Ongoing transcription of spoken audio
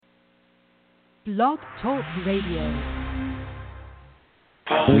Blog Talk Radio.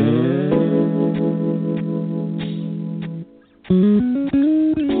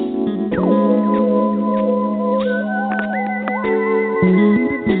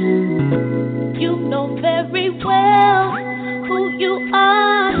 You know very well who you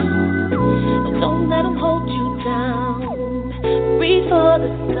are. Don't let them hold you down. Reach for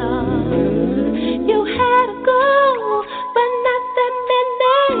the stars. You had a goal, but not that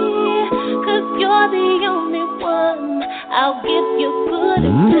many. 'Cause you're the only one. I'll give you good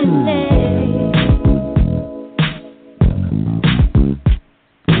and plenty.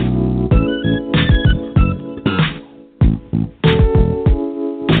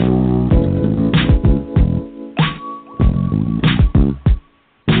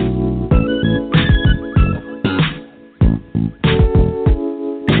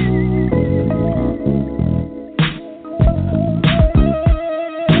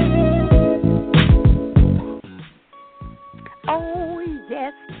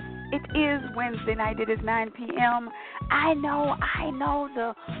 Wednesday night. It is 9 p.m. I know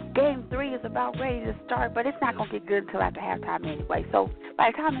the game 3 is about ready to start, but it's not going to get good until after halftime anyway. So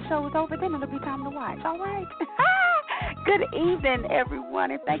by the time the show is over, then it'll be time to watch. All right? Good evening,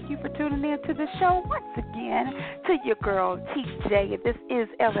 everyone, and thank you for tuning in to the show once again to your girl, TJ. This is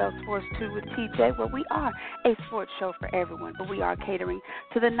LL Sports 2 with TJ, where we are a sports show for everyone, but we are catering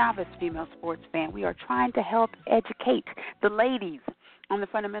to the novice female sports fan. We are trying to help educate the ladies on the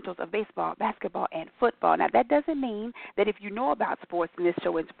fundamentals of baseball, basketball, and football. Now, that doesn't mean that if you know about sports and this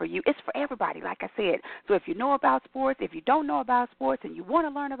show isn't for you. It's for everybody, like I said. So if you know about sports, if you don't know about sports, and you want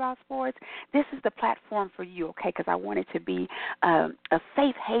to learn about sports, this is the platform for you, okay, because I want it to be a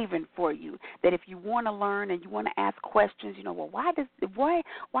safe haven for you, that if you want to learn and you want to ask questions, you know, well, why does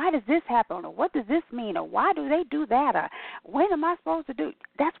this happen, or what does this mean, or why do they do that, or when am I supposed to do?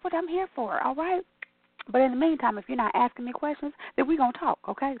 That's what I'm here for, all right? But in the meantime, if you're not asking me questions, then we're going to talk,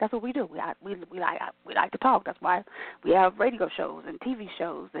 okay? That's what we do. We like to talk. That's why we have radio shows and TV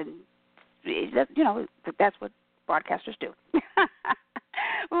shows, and, that's what broadcasters do.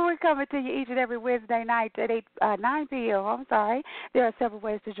 Well, we're coming to you each and every Wednesday night at 9 p.m. I'm sorry. There are several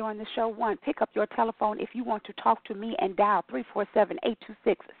ways to join the show. One, pick up your telephone if you want to talk to me and dial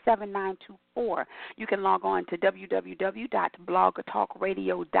 347-826-7924. You can log on to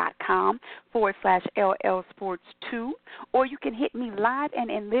www.blogtalkradio.com/LL Sports2, or you can hit me live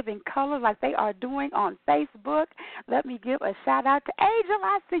and in living color like they are doing on Facebook. Let me give a shout-out to Angel.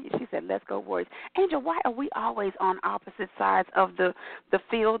 I see you. She said, let's go, Warriors. Angel, why are we always on opposite sides of the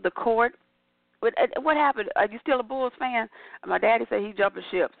field, the court? What happened? Are you still a Bulls fan? My daddy said he jumped a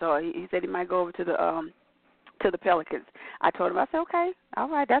ship, so he said he might go over to the Pelicans. I told him, I said, okay, all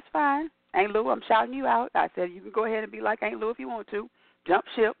right, that's fine. Aunt Lou, I'm shouting you out. I said, you can go ahead and be like Aunt Lou if you want to. Jump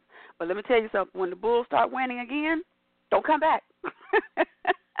ship. But let me tell you something. When the Bulls start winning again, don't come back.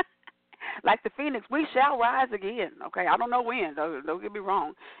 Like the Phoenix, we shall rise again. Okay, I don't know when. Don't get me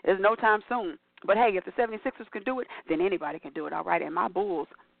wrong. There's no time soon. But, hey, if the 76ers can do it, then anybody can do it, all right? And my Bulls,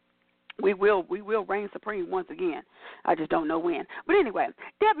 we will reign supreme once again. I just don't know when. But anyway,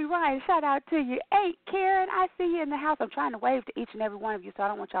 Debbie Ryan, shout out to you. Hey, Karen, I see you in the house. I'm trying to wave to each and every one of you, so I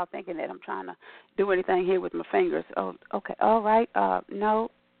don't want y'all thinking that I'm trying to do anything here with my fingers. Oh, okay. All right. No.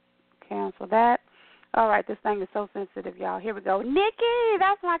 Cancel that. All right, this thing is so sensitive, y'all. Here we go. Nikki,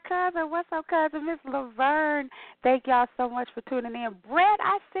 that's my cousin. What's up, cousin? Miss Laverne. Thank y'all so much for tuning in. Brett,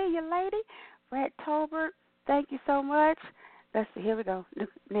 I see you, lady. Brett Tolbert, thank you so much. Let's see, here we go.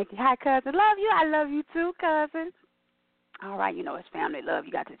 Nikki, hi, cousin. Love you. I love you too, cousin. All right, it's family love.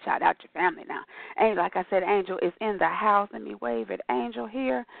 You got to shout out your family now. Angel, like I said, Angel is in the house. Let me wave at Angel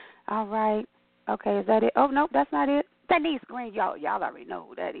here. All right. Okay, is that it? Oh, no, that's not it. Denise Green, y'all already know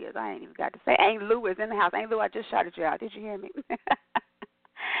who that is. I ain't even got to say. Aunt Lou is in the house. Aunt Lou, I just shouted you out. Did you hear me?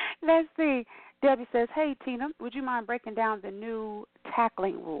 Let's see. Debbie says, hey, Tina, would you mind breaking down the new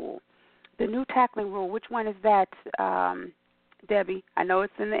tackling rule? The new tackling rule, which one is that, Debbie? I know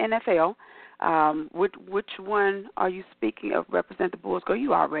it's in the NFL. Which one are you speaking of? Represent the Bulls? Go.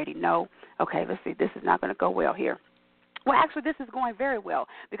 You already know. Okay, let's see. This is not going to go well here. Well, actually, this is going very well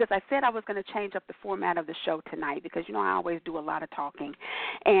because I said I was going to change up the format of the show tonight because, I always do a lot of talking.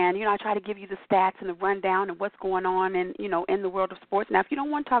 And, I try to give you the stats and the rundown and what's going on in the world of sports. Now, if you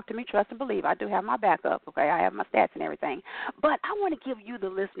don't want to talk to me, trust and believe, I do have my backup, okay? I have my stats and everything. But I want to give you, the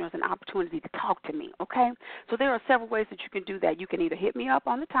listeners, an opportunity to talk to me, okay? So there are several ways that you can do that. You can either hit me up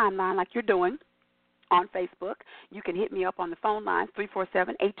on the timeline like you're doing on Facebook. You can hit me up on the phone line,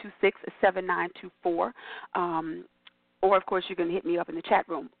 347-826-7924. Or, of course, you can hit me up in the chat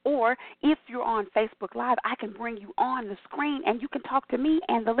room. Or if you're on Facebook Live, I can bring you on the screen, and you can talk to me,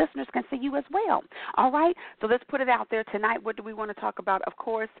 and the listeners can see you as well. All right? So let's put it out there tonight. What do we want to talk about? Of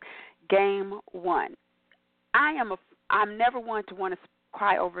course, Game 1. I'm never one to want to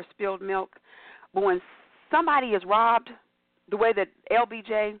cry over spilled milk, but when somebody is robbed, the way that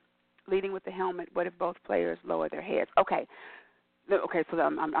LBJ leading with the helmet, what if both players lower their heads? Okay, so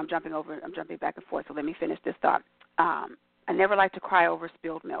I'm jumping back and forth, so let me finish this thought. I never like to cry over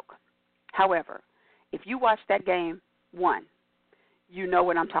spilled milk. However, if you watch that game 1, you know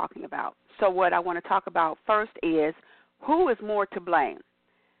what I'm talking about. So what I want to talk about first is who is more to blame,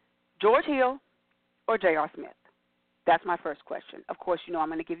 George Hill or J.R. Smith? That's my first question. Of course, you know I'm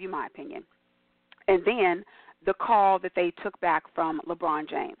going to give you my opinion. And then the call that they took back from LeBron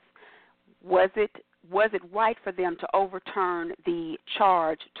James. Was it right for them to overturn the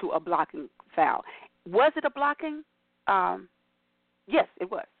charge to a blocking foul? Was it a blocking? Yes,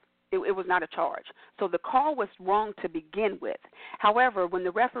 it was. It was not a charge. So the call was wrong to begin with. However, when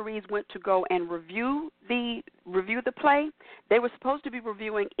the referees went to go and review the play, they were supposed to be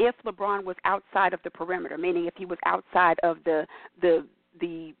reviewing if LeBron was outside of the perimeter, meaning if he was outside of there's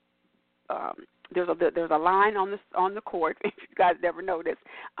a line on the court, if you guys never noticed,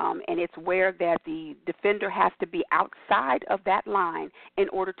 and it's where that the defender has to be outside of that line in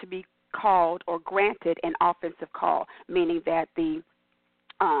order to be called or granted an offensive call, meaning that the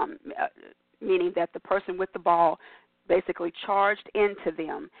person with the ball basically charged into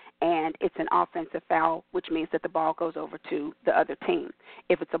them, and it's an offensive foul, which means that the ball goes over to the other team.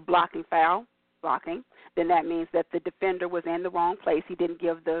 If it's a blocking foul, then that means that the defender was in the wrong place. He didn't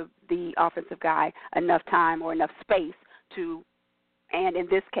give the offensive guy enough time or enough space to, and in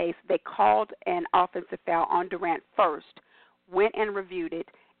this case, they called an offensive foul on Durant first, went and reviewed it,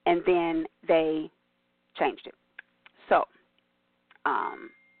 and then they changed it. So,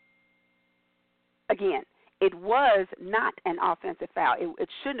 again, it was not an offensive foul. It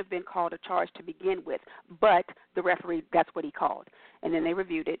shouldn't have been called a charge to begin with, but the referee, that's what he called. And then they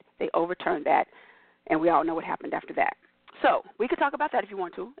reviewed it, they overturned that, and we all know what happened after that. So we could talk about that if you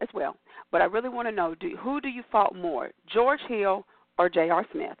want to as well, but I really want to know, who do you fault more, George Hill or J.R.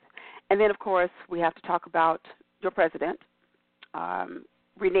 Smith? And then, of course, we have to talk about your president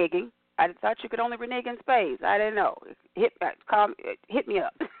reneging. I thought you could only renege in spades. I didn't know. Hit me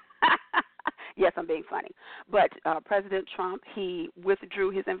up. Yes, I'm being funny. But President Trump, he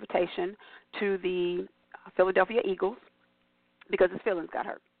withdrew his invitation to the Philadelphia Eagles because his feelings got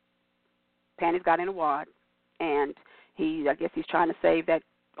hurt. Panties got in a wad, and I guess he's trying to save that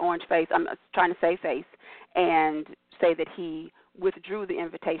orange face. I'm trying to save face and say that he withdrew the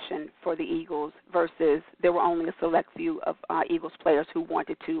invitation for the Eagles versus there were only a select few of Eagles players who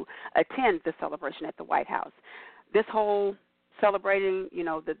wanted to attend the celebration at the White House. This whole celebrating,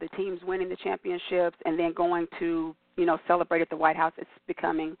 the teams winning the championships and then going to, celebrate at the White House, it's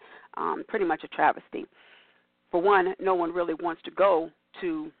becoming pretty much a travesty. For one, no one really wants to go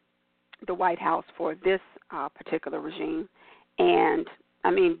to the White House for this particular regime. And,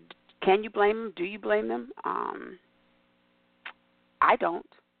 I mean, can you blame them? Do you blame them? I don't,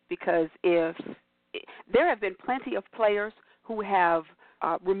 because there have been plenty of players who have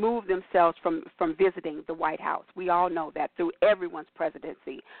removed themselves from visiting the White House. We all know that through everyone's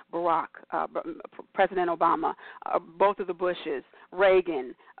presidency. Barack, President Obama, both of the Bushes,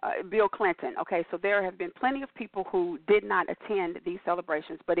 Reagan, Bill Clinton. Okay, so there have been plenty of people who did not attend these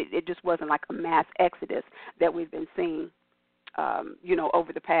celebrations, but it just wasn't like a mass exodus that we've been seeing,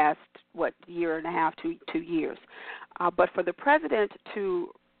 over the past, year and a half, 2 years. But for the president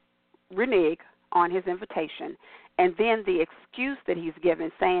to renege on his invitation, and then the excuse that he's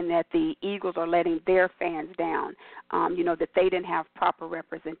given, saying that the Eagles are letting their fans down, that they didn't have proper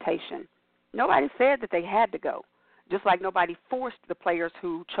representation. Nobody said that they had to go, just like nobody forced the players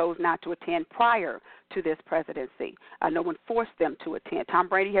who chose not to attend prior to this presidency. No one forced them to attend. Tom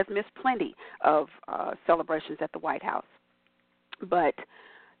Brady has missed plenty of celebrations at the White House. But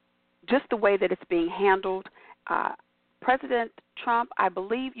just the way that it's being handled, President Trump, I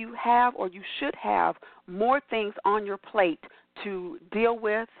believe you have or you should have more things on your plate to deal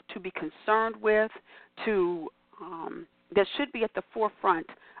with, to be concerned with, that should be at the forefront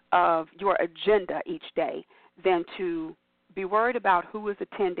of your agenda each day than to be worried about who is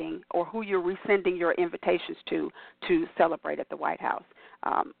attending or who you're resending your invitations to celebrate at the White House.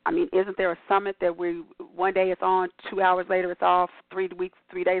 Isn't there a summit that one day it's on, 2 hours later it's off, 3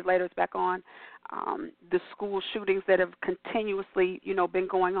 days later it's back on? The school shootings that have continuously, been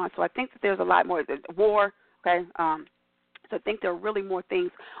going on. So I think that there's a lot more war. Okay, So I think there are really more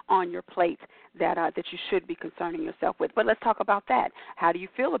things on your plate that you should be concerning yourself with. But let's talk about that. How do you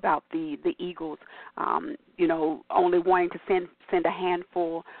feel about the Eagles, only wanting to send a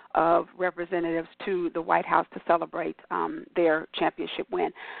handful of representatives to the White House to celebrate their championship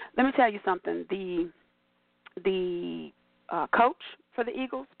win? Let me tell you something. The coach for the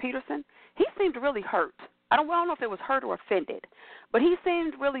Eagles, Peterson, he seemed really hurt. I don't know if it was hurt or offended, but he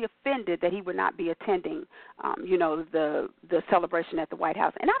seemed really offended that he would not be attending, the celebration at the White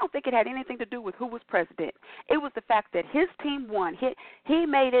House. And I don't think it had anything to do with who was president. It was the fact that his team won. He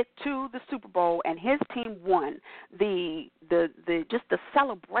made it to the Super Bowl, and his team won. Just the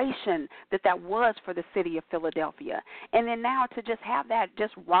celebration that was for the city of Philadelphia, and then now to just have that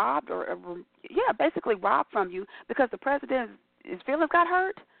just robbed basically robbed from you because the president, his feelings got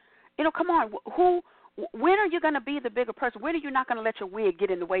hurt. Come on, when are you going to be the bigger person? When are you not going to let your wig get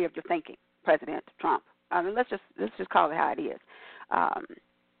in the way of your thinking, President Trump? I mean, let's just call it how it is.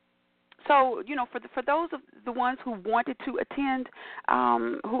 So, for those of the ones who wanted to attend,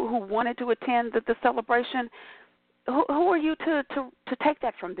 who wanted to attend the celebration, who are you to take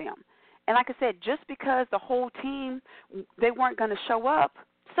that from them? And like I said, just because the whole team, they weren't going to show up,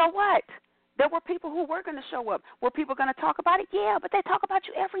 so what? There were people who were going to show up. Were people going to talk about it? Yeah, but they talk about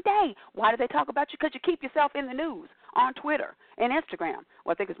you every day. Why do they talk about you? Because you keep yourself in the news on Twitter and Instagram.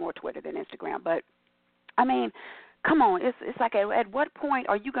 Well, I think it's more Twitter than Instagram. But, I mean, come on. It's like at what point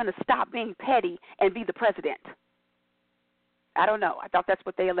are you going to stop being petty and be the president? I don't know. I thought that's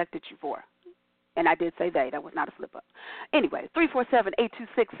what they elected you for. And I did say that was not a slip-up. Anyway,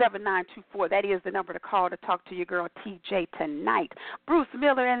 347-826-7924. That is the number to call to talk to your girl TJ tonight. Bruce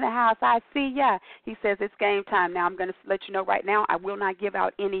Miller in the house. I see ya. He says it's game time. Now I'm going to let you know right now I will not give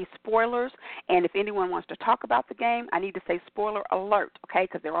out any spoilers. And if anyone wants to talk about the game, I need to say spoiler alert, okay,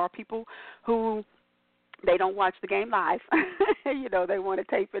 because there are people who they don't watch the game live. They want to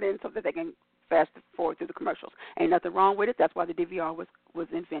tape it in so that they can fast forward through the commercials. Ain't nothing wrong with it. That's why the DVR was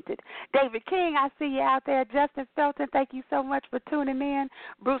invented. David King, I see you out there. Justin Felton, thank you so much for tuning in.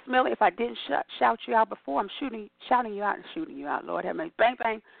 Bruce Miller, if I didn't shout you out before, I'm shouting you out. Lord have mercy. Bang,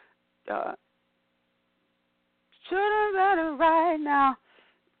 bang. Shooting better right now.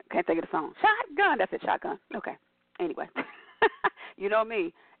 Can't think of the song. Shotgun. That's it, shotgun. Okay. Anyway. You know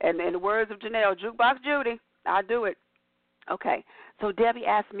me. And in the words of Janelle, Jukebox Judy, I'll do it. Okay, so Debbie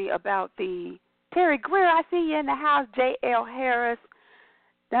asked me about the Terry Greer. I see you in the house. J.L. Harris.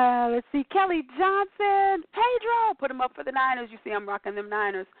 Let's see, Kelly Johnson. Pedro, put him up for the Niners. You see I'm rocking them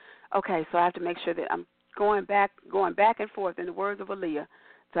Niners. Okay, so I have to make sure that I'm going back and forth in the words of Aaliyah.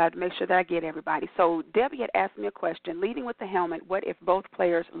 So I have to make sure that I get everybody. So Debbie had asked me a question. Leading with the helmet, what if both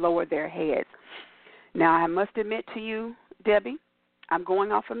players lower their heads? Now, I must admit to you, Debbie, I'm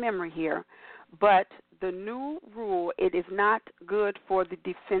going off of memory here, but the new rule, it is not good for the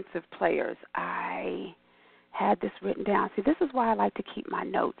defensive players. I had this written down. See, this is why I like to keep my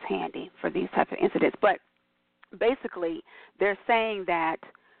notes handy for these type of incidents. But basically, they're saying that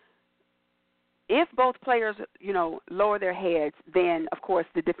if both players, lower their heads, then, of course,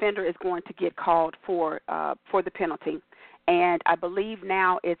 the defender is going to get called for the penalty. And I believe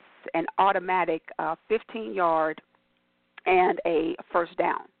now it's an automatic 15-yard and a first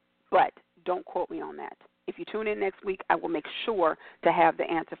down. But don't quote me on that. If you tune in next week, I will make sure to have the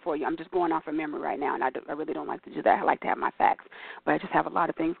answer for you. I'm just going off of memory right now, and I really don't like to do that. I like to have my facts. But I just have a lot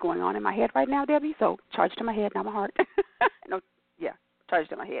of things going on in my head right now, Debbie, so charge to my head, not my heart. Charge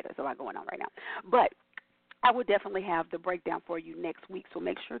to my head. That's what's going on right now. But I will definitely have the breakdown for you next week, so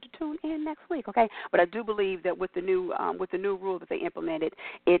make sure to tune in next week, okay? But I do believe that with the new rule that they implemented,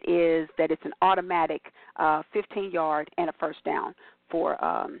 it is that it's an automatic 15-yard and a first down for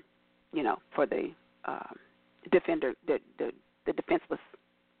for the defender, the defenseless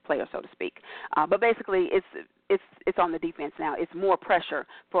player, so to speak. But basically, it's on the defense now. It's more pressure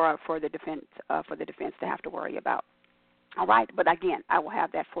for the defense to have to worry about. All right, but again, I will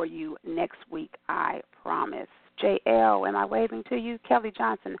have that for you next week, I promise. JL, am I waving to you? Kelly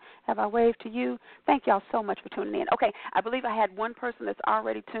Johnson, have I waved to you? Thank y'all so much for tuning in. Okay, I believe I had one person that's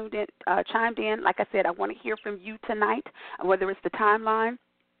already chimed in. Like I said, I want to hear from you tonight, whether it's the timeline,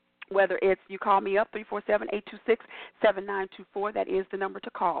 whether it's you call me up, 347-826-7924. That is the number to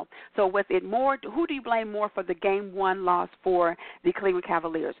call. So was it more, who do you blame more for the Game 1 loss for the Cleveland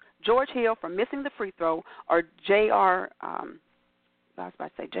Cavaliers? George Hill for missing the free throw, or J.R.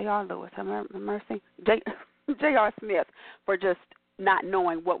 Lewis, have mercy, J.R. Smith for just not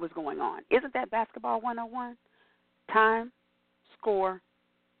knowing what was going on? Isn't that basketball 101? Time, score,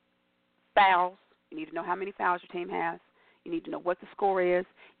 fouls. You need to know how many fouls your team has. You need to know what the score is.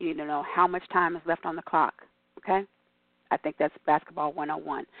 You need to know how much time is left on the clock, okay? I think that's basketball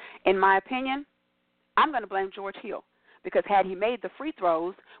 101. In my opinion, I'm going to blame George Hill. Because had he made the free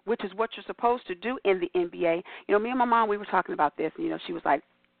throws, which is what you're supposed to do in the NBA, me and my mom, we were talking about this, and, she was like,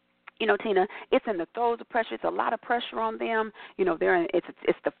 Tina, it's in the throes of pressure. It's a lot of pressure on them.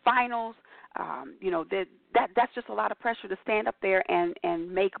 It's the finals. That's just a lot of pressure to stand up there and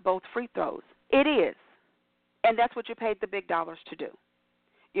make both free throws. It is, and that's what you paid the big dollars to do.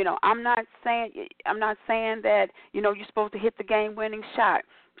 I'm not saying that you're supposed to hit the game-winning shot.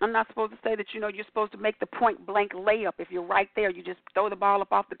 I'm not supposed to say that you're supposed to make the point-blank layup. If you're right there, you just throw the ball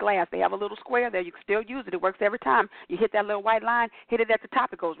up off the glass. They have a little square there. You can still use it. It works every time. You hit that little white line, hit it at the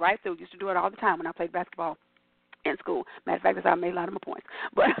top, it goes right through. Used to do it all the time when I played basketball in school. Matter of fact, that's how I made a lot of my points.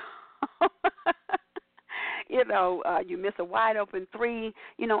 But you miss a wide-open three.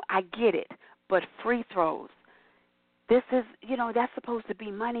 I get it. But free throws. This is, that's supposed to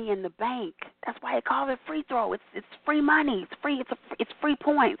be money in the bank. That's why they call it free throw. It's free money. It's free. It's free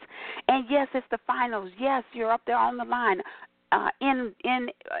points. And yes, it's the finals. Yes, you're up there on the line, in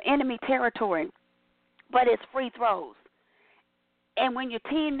enemy territory. But it's free throws. And when your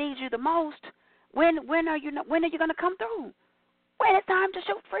team needs you the most, when are you going to come through? When it's time to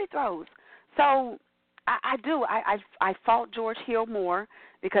shoot free throws. So I fault George Hill more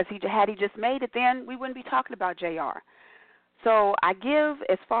because had he just made it, then we wouldn't be talking about JR. So I give,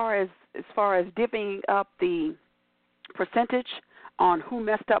 as far as divvying up the percentage on who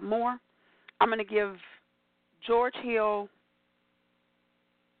messed up more, I'm going to give George Hill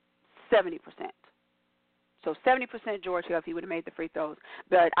 70%. So 70% George Hill if he would have made the free throws.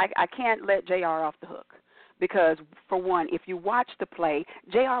 But I can't let JR off the hook because, for one, if you watch the play,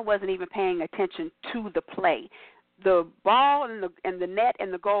 JR wasn't even paying attention to the play. The ball and the net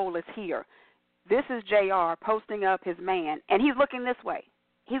and the goal is here. This is JR posting up his man, and he's looking this way.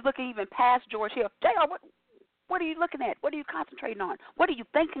 He's looking even past George Hill. JR, what are you looking at? What are you concentrating on? What are you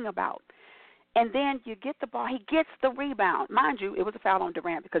thinking about? And then you get the ball. He gets the rebound. Mind you, it was a foul on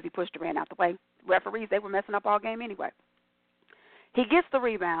Durant because he pushed Durant out the way. Referees, they were messing up all game anyway. He gets the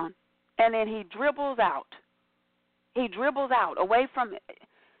rebound, and then he dribbles out. He dribbles out away from it.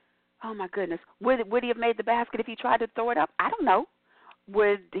 Oh, my goodness. Would he have made the basket if he tried to throw it up? I don't know.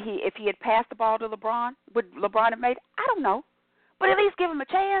 If he had passed the ball to LeBron, would LeBron have made it? I don't know. But at least give him a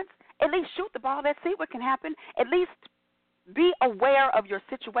chance. At least shoot the ball. Let's see what can happen. At least be aware of your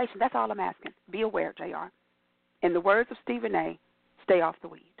situation. That's all I'm asking. Be aware, JR. In the words of Stephen A., stay off the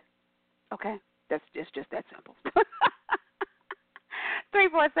weed. Okay? It's just that simple.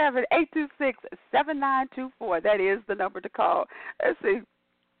 347-826-7924. That is the number to call. Let's see.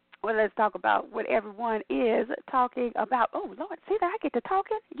 Well, let's talk about what everyone is talking about. Oh, Lord, see that? I get to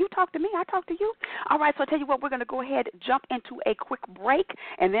talking. You talk to me, I talk to you. All right, so I'll tell you what, we're going to go ahead and jump into a quick break.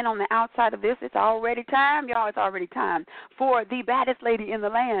 And then on the outside of this, it's already time, y'all, it's already time for the baddest lady in the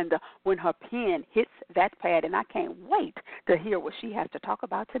land when her pen hits that pad. And I can't wait to hear what she has to talk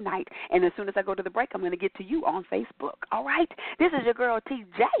about tonight. And as soon as I go to the break, I'm going to get to you on Facebook. All right? This is your girl,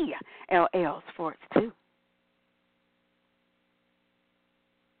 TJ, LL Sports 2.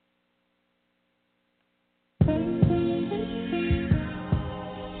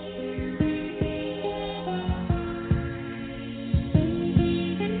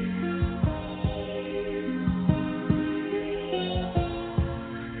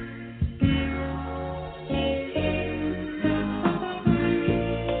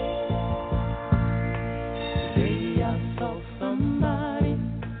 Somebody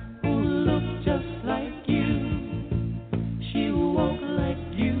who looked just like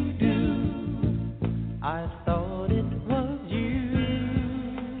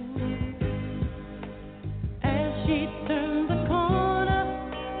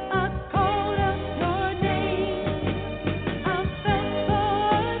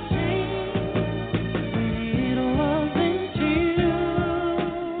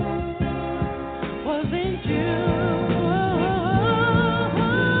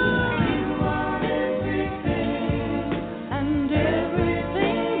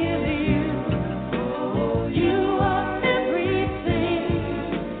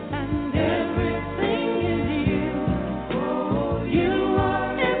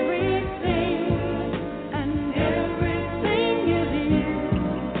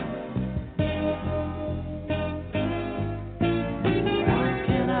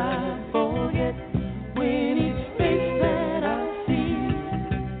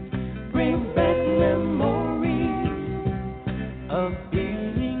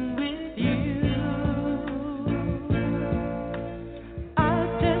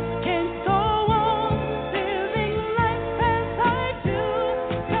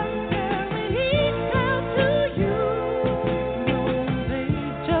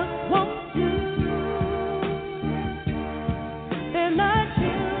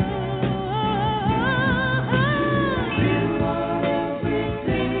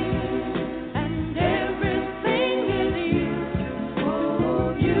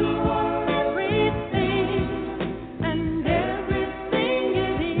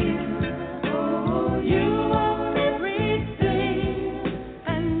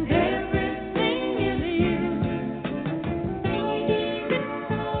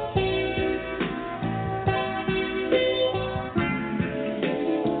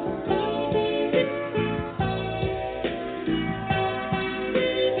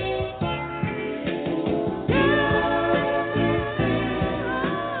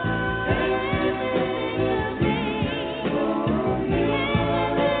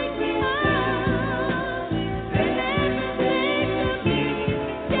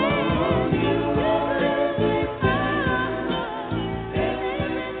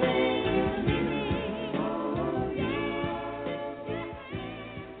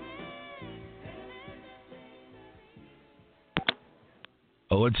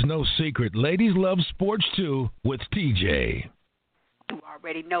know, it's no secret. Ladies love sports too with TJ. You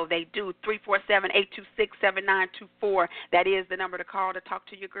already know they do. 347-826-7924. That is the number to call to talk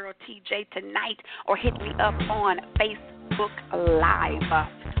to your girl TJ tonight, or hit me up on Facebook Live.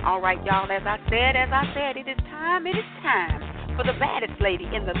 All right, y'all, as I said, it is time for the baddest lady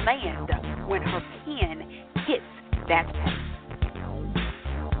in the land when her pen hits that pad.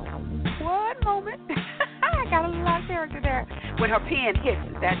 One moment. I got a lot of character there. When her pen hits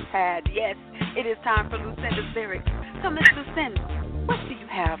that pad, yes, it is time for Lucinda's lyrics. So, Miss Lucinda, what do you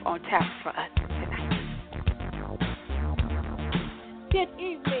have on tap for us tonight? Good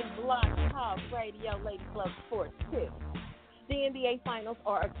evening, Blog Talk Radio, Ladies Love Sports 2. The NBA Finals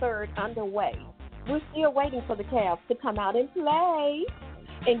are a third underway. We're still waiting for the Cavs to come out and play.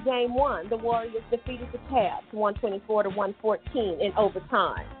 In Game 1, the Warriors defeated the Cavs 124-114 in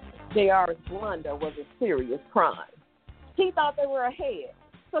overtime. JR's blunder was a serious crime. He thought they were ahead,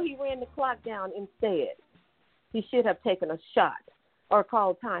 so he ran the clock down instead. He should have taken a shot or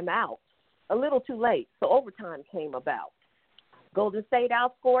called timeout. A little too late, so overtime came about. Golden State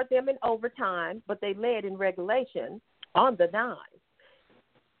outscored them in overtime, but they led in regulation on the dime.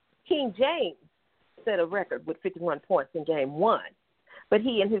 King James set a record with 51 points in Game 1, but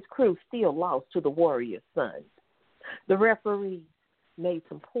he and his crew still lost to the Warriors' Suns. The referees made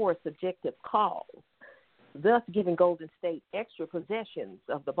some poor subjective calls, thus giving Golden State extra possessions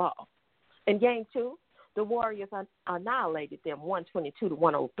of the ball. In Game 2, the Warriors annihilated them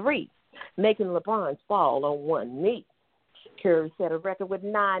 122-103, making LeBron fall on one knee. Curry set a record with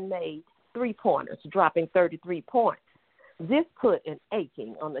 9 made three-pointers, dropping 33 points. This put an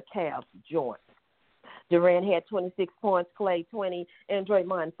aching on the Cavs' joints. Durant had 26 points, Clay 20, and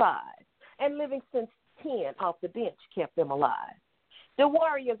Draymond 5. And Livingston 10 off the bench kept them alive. The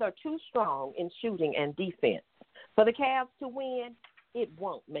Warriors are too strong in shooting and defense. For the Cavs to win, it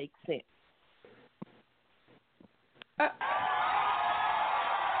won't make sense. That's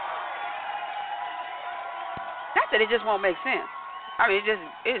it. It just won't make sense. I mean,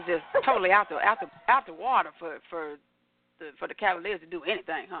 it's just totally out the water for the Cavaliers to do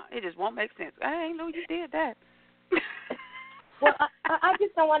anything, huh? It just won't make sense. I ain't know you did that. Well, I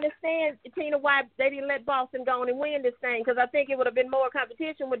just don't understand, Tina, why they didn't let Boston go on and win this thing, because I think it would have been more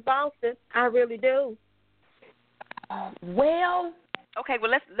competition with Boston. I really do. Well, okay. Well,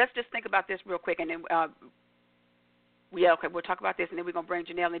 let's just think about this real quick, and then we'll talk about this, and then we're gonna bring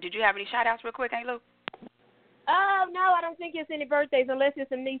Janelle in. Did you have any shout outs real quick, Aunt Lou? Oh no, I don't think it's any birthdays unless it's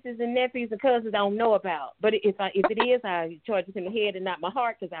some nieces and nephews and cousins I don't know about. But if it is, I charge it in the head and not my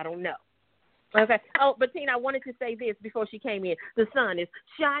heart because I don't know. Okay. Oh, but Tina, I wanted to say this before she came in. The sun is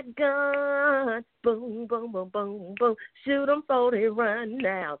shotgun, boom, boom, boom, boom, boom. Shoot 'em 40, run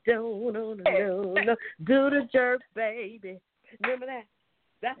now. Do the jerk, baby. Remember that?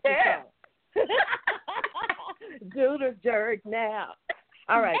 That's the song. Do the jerk now.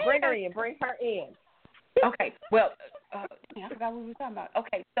 All right, bring her in. Okay. Well, I forgot what we were talking about.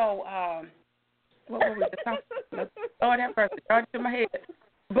 Okay, so what were we talking about? Oh, that person started to my head.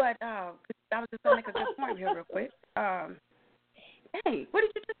 But I was just going to make a good point here real quick. Hey, what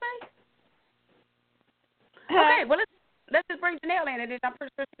did you just say? Okay, well, let's just bring Janelle in, and I'm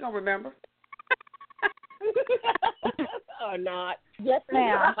pretty sure she's going to remember. Or not. Yes,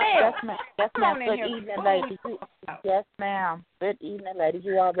 ma'am. Yes, ma'am. Yes, ma'am. Good evening, ladies. Yes, ma'am. Good evening, ladies.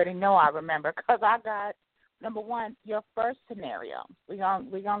 You already know I remember because I got, number one, your first scenario. We're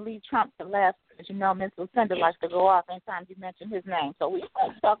gonna leave Trump to last because you know Miss Lucinda likes to go off anytime you mention his name. So we're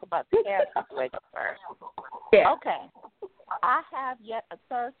going to talk about the Cavs situation first. Yeah. Okay. I have yet a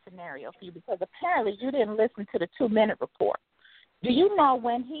third scenario for you because apparently you didn't listen to the 2-minute report. Do you know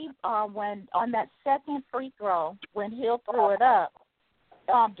when when on that second free throw, when Hill threw it up,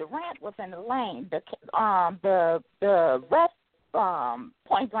 Durant was in the lane. The ref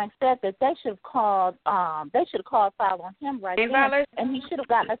point blank said that they should have called foul on him right then, and he should have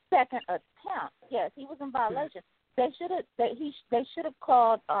gotten a second attempt. Yes, he was in violation. They should have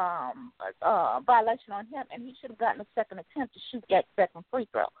called violation on him, and he should have gotten a second attempt to shoot that second free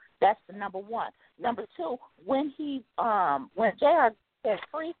throw. That's the number one. Number two, when JR said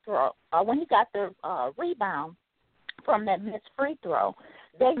free throw, when he got the rebound from that missed free throw,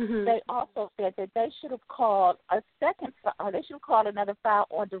 they also said that they should have called a second. They should have called another foul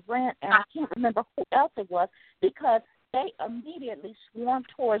on Durant, and I can't remember who else it was because they immediately swarmed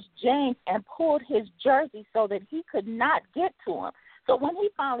towards James and pulled his jersey so that he could not get to him. So when he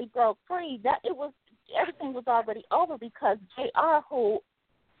finally broke free, everything was already over because JR, who,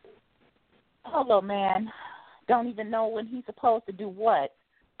 hello man, don't even know when he's supposed to do what.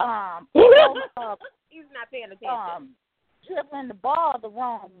 He's not paying attention. dribbling the ball the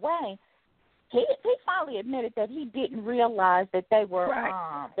wrong way. He finally admitted that he didn't realize that they were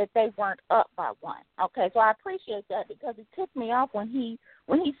that they weren't up by one. Okay, so I appreciate that because it took me off when he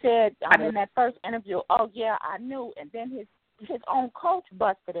said in that first interview, "Oh yeah, I knew," and then his own coach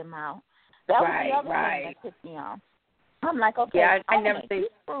busted him out. That was the other thing that took me off. I'm like, okay, I never seen you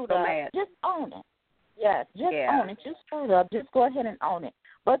screwed so up. mad. Just own it. Yes, own it. You screwed up. Just go ahead and own it.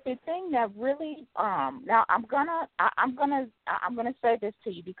 But the thing that really, now I'm gonna say this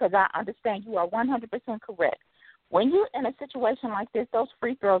to you because I understand you are 100% correct. When you're in a situation like this, those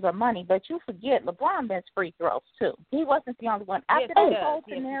free throws are money, but you forget LeBron missed free throws too. He wasn't the only one. After that whole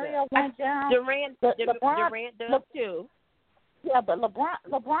scenario went down, Durant does too. Yeah, but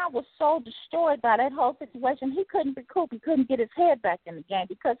LeBron was so destroyed by that whole situation. He couldn't recoup. He couldn't get his head back in the game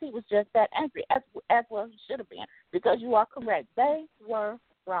because he was just that angry, as well he should have been. Because you are correct, they were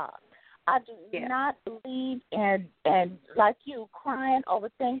robbed. I do not believe in like you crying over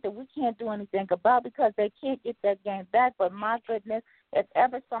things that we can't do anything about because they can't get that game back. But my goodness, if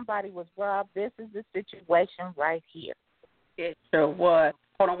ever somebody was robbed, this is the situation right here. It sure was.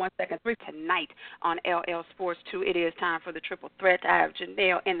 Hold on 1 second. 3 tonight on LL Sports 2. It is time for the triple threat. I have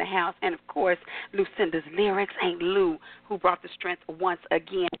Janelle in the house and, of course, Lucinda's lyrics. Ain't Lou, who brought the strength once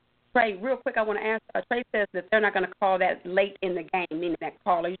again. Trey, real quick, I want to ask. Trey says that they're not going to call that late in the game, meaning that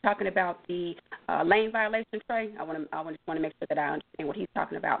call. Are you talking about the lane violation, Trey? I just want to make sure that I understand what he's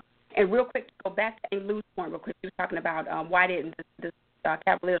talking about. And real quick, to go back to Ain't Lou's point real quick, he was talking about why didn't the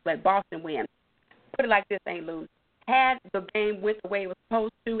Cavaliers let Boston win. Put it like this, Ain't Lou. Had the game went the way it was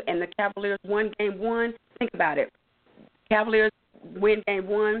supposed to and the Cavaliers won game one, think about it. Cavaliers win game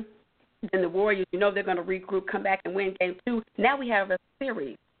one, then the Warriors, they're going to regroup, come back and win game two. Now we have a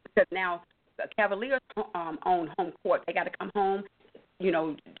series because now the Cavaliers own home court. They got to come home,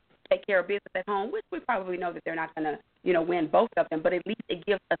 take care of business at home, which we probably know that they're not going to, win both of them, but at least it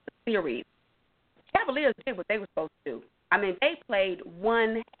gives us a series. Cavaliers did what they were supposed to do. I mean, they played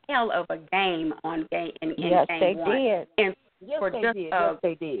one hell of a game in game one. Yes, they did. And for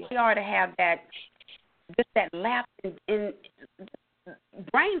they did. We are to have that lapse in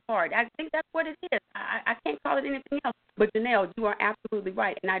brain fart. I think that's what it is. I can't call it anything else. But, Janelle, you are absolutely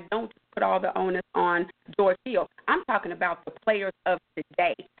right. And I don't put all the onus on George Hill. I'm talking about the players of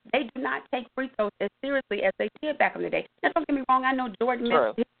today. They do not take free throws as seriously as they did back in the day. Now, don't get me wrong. I know Jordan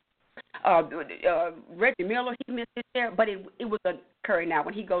missed his Reggie Miller, he missed his share, but it was a Curry now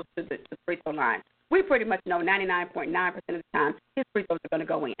when he goes to the free throw line. We pretty much know 99.9% of the time his free throws are going to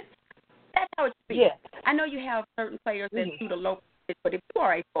go in. That's how it should be. Yeah. I know you have certain players that shoot a low pitch, but if you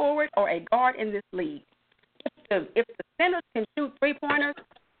are a forward or a guard in this league, if the centers can shoot three-pointers,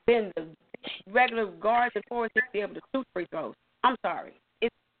 then the regular guards and forwards should be able to shoot free throws. I'm sorry.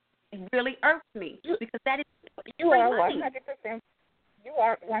 It really irks me because that is you are 100%. You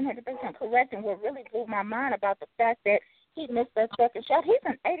are 100% correct, and what really blew my mind about the fact that he missed that second shot, he's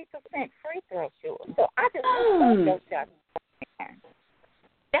an 80% free throw shooter. So I just love those shots.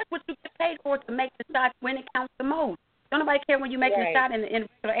 That's what you get paid for, to make the shots when it counts the most. Don't nobody care when you make a shot in the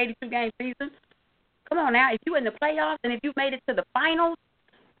 82-game season. Come on now. If you're in the playoffs and if you made it to the finals,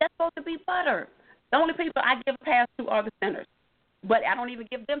 that's supposed to be butter. The only people I give a pass to are the centers. But I don't even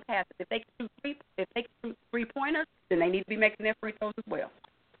give them passes. If they can shoot three-pointers, then they need to be making their free throws as well.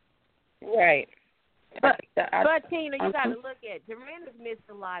 Right. But Tina, you got to look at Durant has missed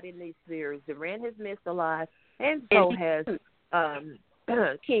a lot in these series. Durant has missed a lot, and so has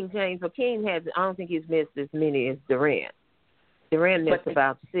King James. But King has. I don't think he's missed as many as Durant. Durant missed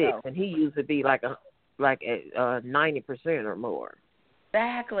about 6, and he used to be like a 90% or more.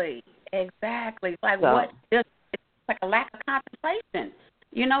 Exactly. Like what? It's like a lack of concentration.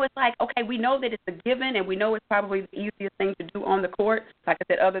 It's like, okay, we know that it's a given, and we know it's probably the easiest thing to do on the court, like I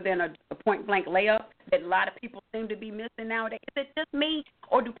said, other than a point-blank layup that a lot of people seem to be missing nowadays. Is it just me,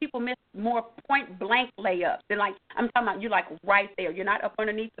 or do people miss more point-blank layups? They're like, I'm talking about you're like right there. You're not up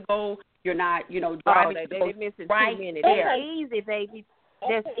underneath the goal. You're not, driving. They miss it right 2 minutes. there. That's easy, baby.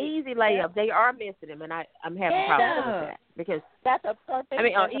 That's easy layup. They are missing them, and I'm having problems with that because that's a perfect. I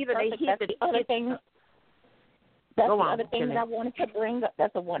mean, even they hit the other thing. That's the other thing that I wanted to bring up. The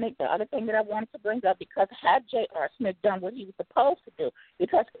other thing that I wanted to bring up, because had J.R. Smith done what he was supposed to do,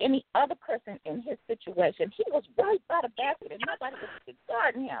 because any other person in his situation, he was right by the basket and nobody was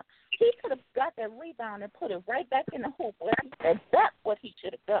guarding him. He could have got that rebound and put it right back in the hoop where he said that's what he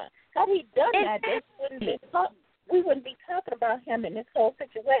should have done. Had he done that, we wouldn't be talking about him in this whole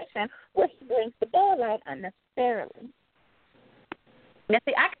situation where he brings the ball out unnecessarily. Now,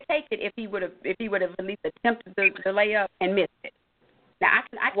 see, I could take it if he would have at least attempted the layup and missed it. Now,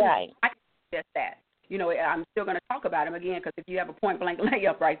 I can suggest that. I'm still going to talk about him again because if you have a point blank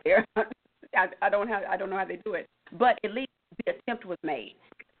layup right there, I don't know how they do it. But at least the attempt was made.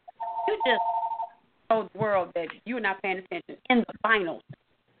 You just told the world that you are not paying attention in the finals,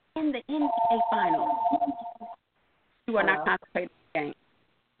 in the NBA finals. You are not concentrating on the game.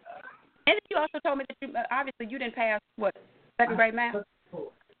 And you also told me that obviously you didn't pass second grade math.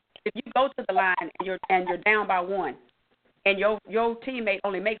 If you go to the line and you're down by one, and your teammate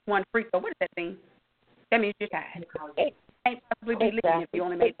only makes one free throw, what does that mean? That means you're tied. You can't possibly be leading if you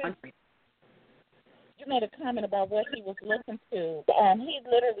only make one free throw. You made a comment about what he was looking to. He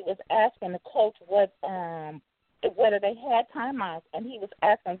literally was asking the coach whether they had timeouts, and he was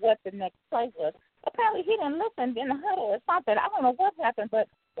asking what the next play was. Apparently, he didn't listen in the huddle or something. I don't know what happened, but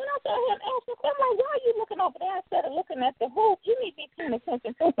when I saw him asking, I'm like, why are you looking over there instead of looking at the hoop? You need to be paying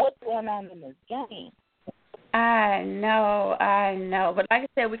attention to what's going on in this game. I know. But like I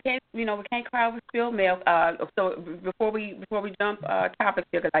said, we can't cry over spilled milk. So before we jump topics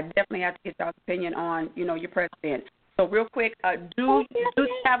here, because I definitely have to get y'all's opinion on, your president. So real quick, do the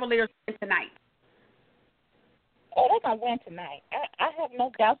Cavaliers win tonight? Oh, they're going to win tonight. I have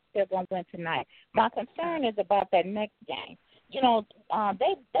no doubt they're going to win tonight. My concern is about that next game.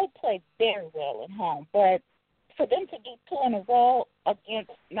 They played very well at home, but for them to do two in a row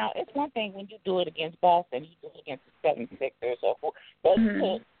against, now it's one thing when you do it against Boston, you do it against the 76ers, but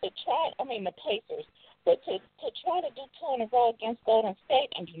to try, the Pacers, but to try to do two in a row against Golden State,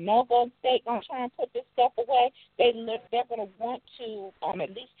 and Golden State going to try and put this stuff away, they're going to want to at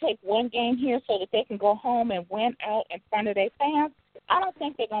least take one game here so that they can go home and win out in front of their fans. I don't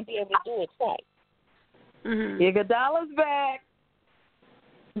think they're going to be able to do it twice. Iguodala's back.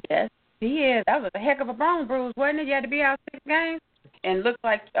 Yes, he is. That was a heck of a bone bruise, wasn't it? You had to be out 6 games, and looked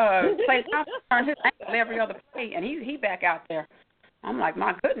like Klay Thompson turned his ankle every other play, and he back out there. I'm like,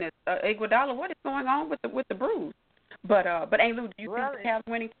 my goodness, Iguodala, what is going on with the bruise? But Aunt Lou, do you think the Cavs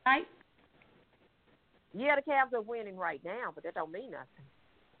winning tonight? Yeah, the Cavs are winning right now, but that don't mean nothing.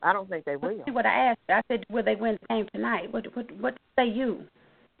 I don't think they will. See what I asked you. I said, will they win the game tonight? What say you?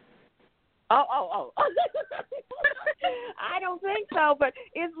 Oh. I don't think so, but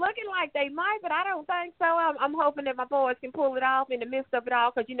it's looking like they might, but I don't think so. I'm hoping that my boys can pull it off in the midst of it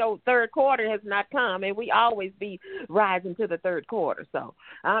all because, third quarter has not come, and we always be rising to the third quarter. So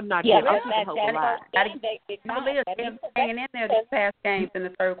I'm not giving hope a lot. Cavaliers been hanging in there these past games in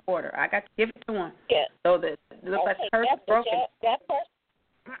the third quarter. I got to give it to them. Yeah. So it looks like the curse is broken.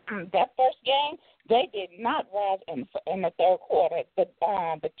 That first game, they did not rise in the third quarter. The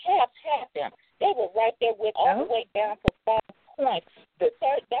Cavs had them. They were right there with all the way down for 5 points. That's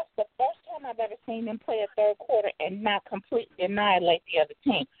the first time I've ever seen them play a third quarter and not completely annihilate the other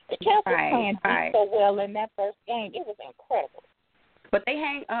team. The Cavs were playing so well in that first game. It was incredible. But they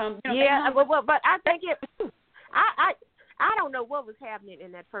hang. But I think I don't know what was happening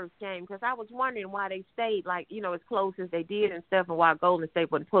in that first game because I was wondering why they stayed as close as they did and stuff, and why Golden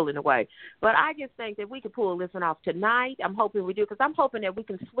State wasn't pulling away. But I just think that we could pull this one off tonight. I'm hoping we do because I'm hoping that we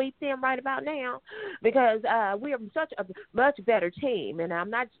can sweep them right about now because we are such a much better team. And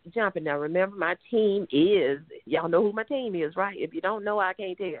I'm not jumping now. Remember, my team is, y'all know who my team is, right? If you don't know, I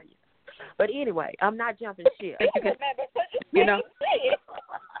can't tell you. But anyway, I'm not jumping ship.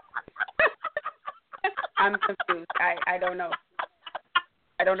 I'm confused. I don't know.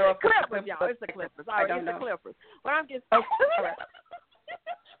 I don't know if Clippers, y'all. It's the Clippers. All right, it's the Clippers. But I'm just. All right.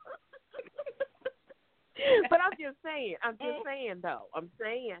 But I'm just saying. Though. I'm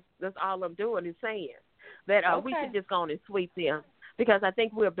saying that's all I'm doing is saying that we should just go on and sweep them because I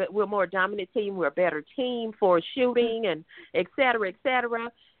think we're a more dominant team. We're a better team for shooting and et cetera, et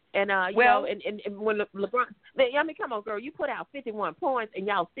cetera. And and when LeBron, come on, girl, you put out 51 points and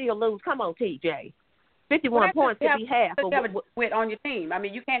y'all still lose. Come on, TJ. 51 points to be half. You have a wit on your team. I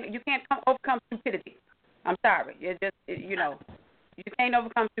mean, you can't overcome stupidity. I'm sorry. You can't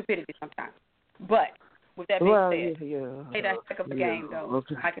overcome stupidity sometimes. But with that being said, play that heck of a game though.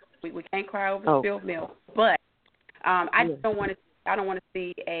 Okay. We can't cry over spilled milk. But I don't want to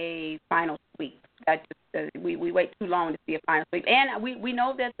see a final sweep. We wait too long to see a final sweep. And we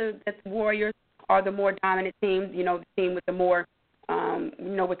know that the Warriors are the more dominant team. The team with the more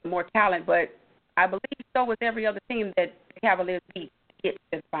with the more talent, but I believe so with every other team that the Cavaliers beat gets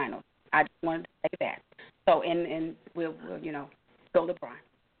to the finals. I just wanted to say that. So, and we'll go LeBron.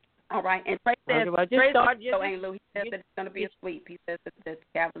 All right. And Trey says, Ain't Lou, he says that it's going to be a sweep. He says that the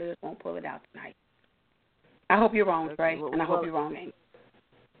Cavaliers won't pull it out tonight. I hope you're wrong, Trey, and I hope you're wrong, Amy.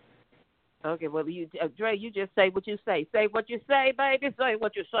 Okay, well, Dre, you just say what you say. Say what you say, baby. Say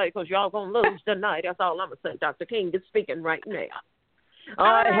what you say, because y'all going to lose tonight. That's all I'm going to say. Dr. King is speaking right now.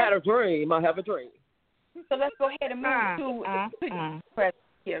 I had a dream. I have a dream. So let's go ahead and move to President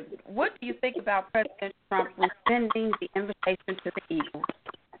here. What do you think about President Trump rescinding the invitation to the Eagles?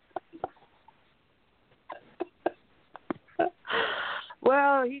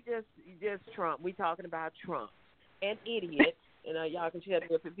 Well, he just Trump. We talking about Trump, an idiot. Y'all can shut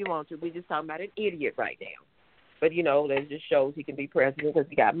it up if you want to. We just talking about an idiot right now. But that just shows he can be president because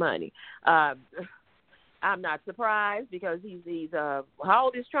he got money. I'm not surprised because he's how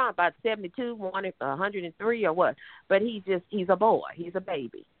old is Trump? About 72, 103 or what? But he's a boy. He's a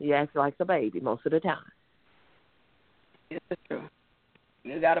baby. He acts like a baby most of the time. Yes, it's true.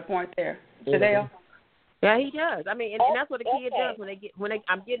 You got a point there, Chanel. Yeah, he does. I mean, and that's what a kid does when I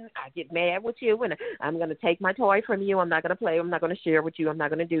get mad with you and I'm going to take my toy from you. I'm not going to play. I'm not going to share with you. I'm not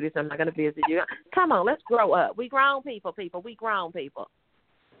going to do this. I'm not going to visit you. Come on, let's grow up. We grown people. We grown people.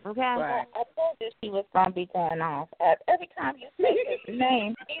 Okay. Right. I told you she was going to be going off. Every time you say his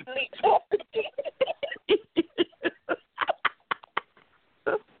name, he leaps off the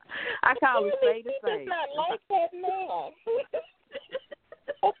I call him say the same. He does not like that man.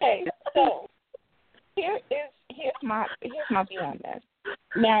 Okay, so here's my view on this.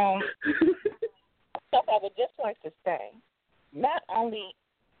 Now, stuff I would just like to say, not only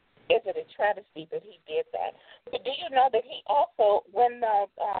is it a travesty that he did that, but do you know that he also, when the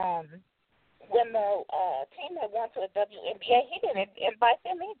team had won to the WNBA, he didn't invite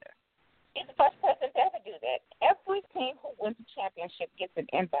them either. He's the first person to ever do that. Every team who wins a championship gets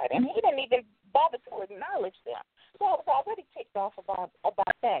an invite, and he didn't even bother to acknowledge them. So I was already ticked off about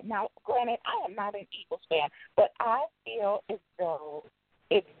that. Now, granted, I am not an Eagles fan, but I feel as though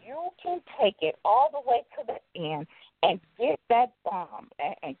if you can take it all the way to the end and get that bomb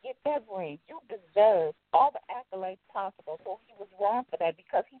and get that ring, you deserve all the accolades possible. So he was wrong for that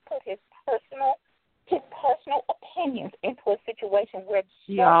because he put his personal opinions into a situation where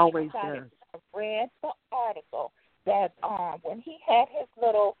he always does. I read the article that when he had his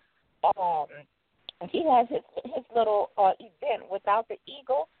little event without the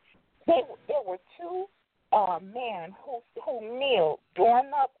Eagles, there were two men who kneeled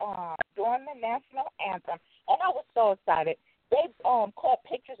during the national anthem, and I was so excited. They caught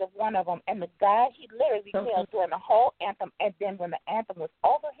pictures of one of them, and the guy, he literally knelt during the whole anthem, and then when the anthem was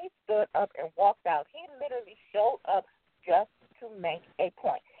over, he stood up and walked out. He literally showed up just to make a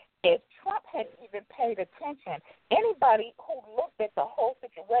point. If Trump had even paid attention, anybody who looked at the whole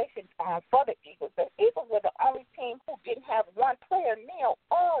situation for the Eagles were the only team who didn't have one player kneel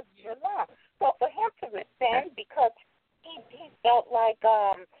all year long. So for him to rescind because he felt like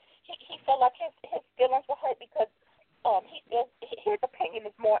he felt like his feelings were hurt because his opinion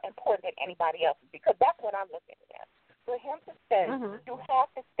is more important than anybody else's, because that's what I look at it as. For him to say you have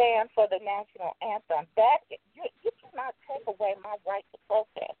to stand for the national anthem, that you cannot take away my right to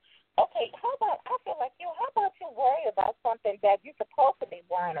protest. Okay, how about you worry about something that you're supposed to be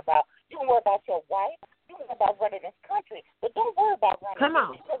worrying about? You can worry about your wife, you can worry about running this country, but don't worry about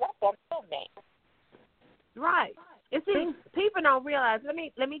running this because that's going to me. Right. You see, people don't realize. Let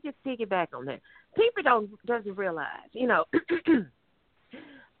me just piggyback on that. People doesn't realize. If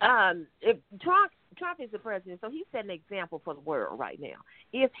Trump is the president, so he's setting an example for the world right now.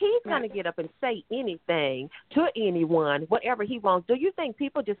 If he's going to get up and say anything to anyone, whatever he wants, do you think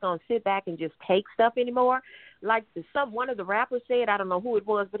people just going to sit back and just take stuff anymore? Like one of the rappers said, I don't know who it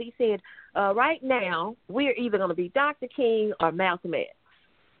was, but he said, right now we're either going to be Dr. King or Malcolm X.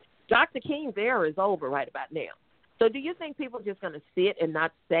 Dr. King's era is over right about now. So do you think people are just going to sit and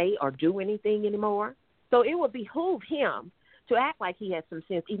not say or do anything anymore? So it would behoove him to act like he has some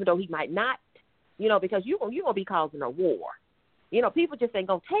sense, even though he might not, because you're going to be causing a war. People just ain't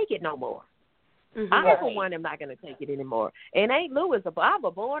going to take it no more. Mm-hmm. I, for one, am not going to take it anymore. And Aunt Lou I'm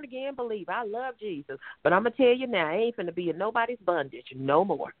a born-again believer. I love Jesus. But I'm going to tell you now, I ain't finna be in nobody's bondage no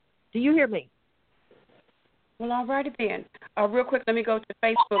more. Do you hear me? Well, all righty then. Real quick, let me go to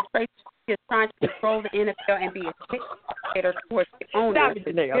Facebook. Facebook is trying to control the NFL and be a dictator towards the owners.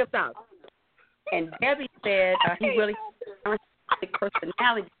 Stop. And Debbie said he really has a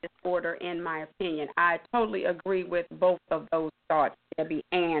personality disorder, in my opinion. I totally agree with both of those thoughts, Debbie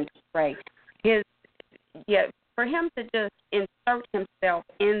and Ray. For him to just insert himself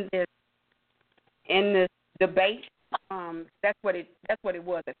in this debate. That's what it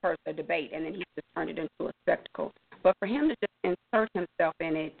was at first, a debate, and then he just turned it into a spectacle. But for him to just insert himself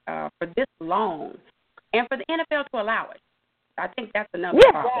in it for this long, and for the NFL to allow it, I think that's another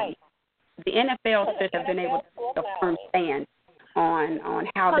problem. Right. The NFL should have been able to take a firm stand on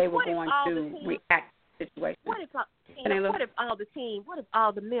how they were going to react to the situation. What if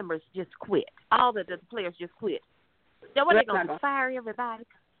all the members just quit? All the players just quit? Now, what are they going to fire everybody?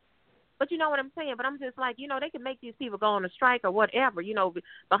 But you know what I'm saying? But I'm just like, they can make these people go on a strike or whatever,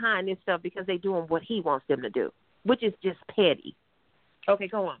 behind this stuff because they're doing what he wants them to do, which is just petty. Okay,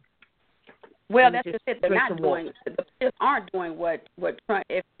 go on. Well, that's just it. They're not doing. The players aren't doing what Trump.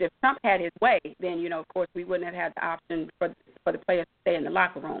 If Trump had his way, then of course we wouldn't have had the option for the players to stay in the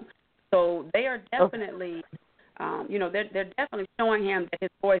locker room. So they are definitely, they're definitely showing him that his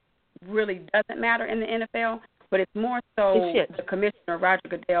voice really doesn't matter in the NFL. But it's more so the commissioner Roger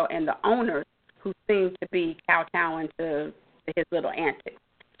Goodell and the owners who seem to be kowtowing to his little antics.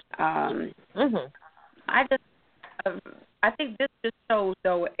 I think this just shows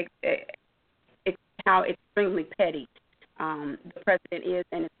though. How extremely petty the president is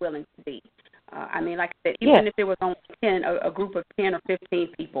and is willing to be. I mean, like I said, even if it was only a group of 10 or 15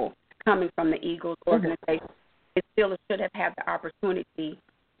 people coming from the Eagles organization, it still should have had the opportunity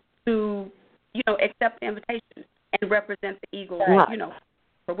to, accept the invitation and represent the Eagles,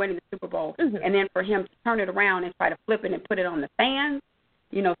 for winning the Super Bowl. And then for him to turn it around and try to flip it and put it on the fans,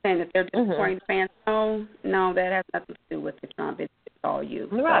 saying that they're just supporting the fans. No, that has nothing to do with the Trump. It's all you.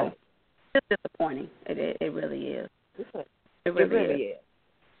 Right. So, it's disappointing. It really is. It really is.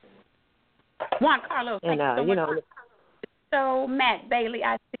 Juan Carlos, thank you so much. So, Matt Bailey,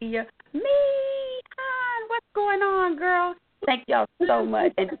 I see you. What's going on, girl? Thank y'all so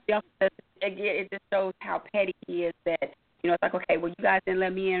much. And again, it just shows how petty he is that, it's like, okay, well, you guys didn't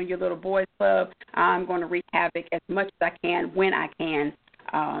let me in your little boys club. I'm going to wreak havoc as much as I can when I can,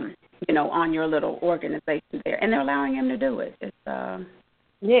 on your little organization there. And they're allowing him to do it. It's,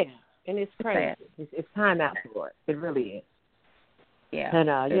 and it's crazy. It's time out for it. It really is. Yeah. And,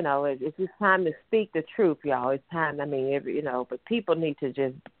 it's just time to speak the truth, y'all. It's time. I mean, but people need to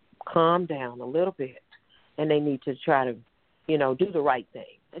just calm down a little bit. And they need to try to, do the right thing.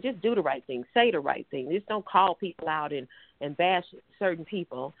 Just do the right thing. Say the right thing. Just don't call people out and bash certain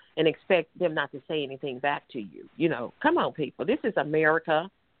people and expect them not to say anything back to you. Come on, people. This is America,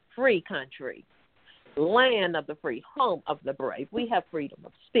 free country. Land of the free, home of the brave. We have freedom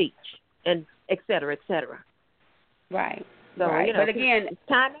of speech, and et cetera, et cetera. Right. So, right. But again, it's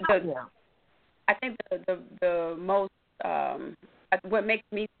time out now. I think the most what makes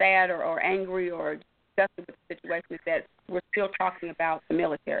me sad or angry or disgusted with the situation is that we're still talking about the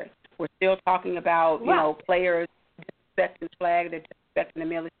military. We're still talking about players disrespecting the flag, they're disrespecting the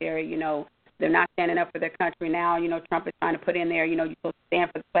military. They're not standing up for their country now. Trump is trying to put in there, you're supposed to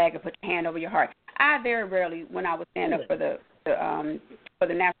stand for the flag and put your hand over your heart. I very rarely, when I would stand up for the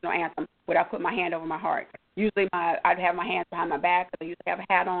national anthem, would I put my hand over my heart. Usually I'd have my hands behind my back because I used to have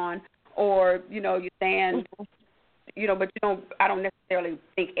a hat on, or, you stand, but I don't necessarily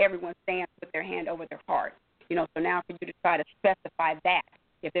think everyone stands with their hand over their heart. So now for you to try to specify that,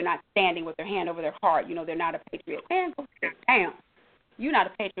 if they're not standing with their hand over their heart, they're not a patriot. Man, go sit down. You're not a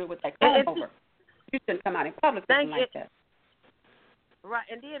patriot with that comb over. You shouldn't come out in public like that. Right,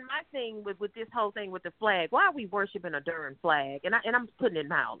 and then my thing with this whole thing with the flag, why are we worshiping a darn flag? And I'm putting it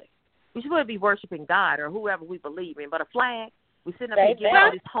mildly. We should be worshiping God or whoever we believe in, but a flag, we sitting up here giving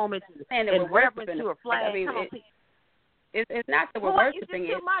all this homage and reverence to a flag. I mean, it's not that we're worshiping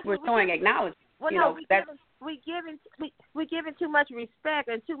it; we're showing acknowledgement. Well, we giving too much respect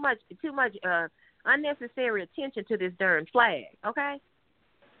and too much unnecessary attention to this darn flag. Okay.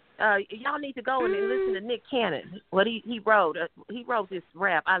 Y'all need to go and listen to Nick Cannon. What he wrote. He wrote this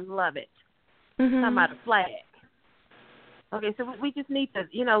rap. I love it. Talking about a flag. Okay, so we just need to,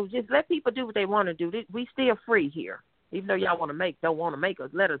 just let people do what they want to do. We still free here, even though y'all don't want to make us.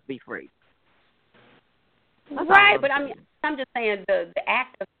 Let us be free. That's right, but I'm just saying the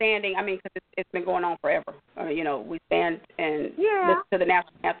act of standing. I mean, because it's been going on forever. We stand and listen to the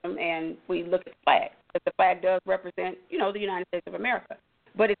national anthem, and we look at the flag. But the flag does represent, the United States of America.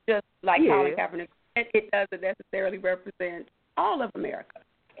 But it's just like Colin Kaepernick said, it doesn't necessarily represent all of America.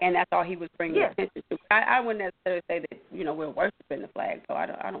 And that's all he was bringing attention to. I wouldn't necessarily say that, we're worshiping the flag. So I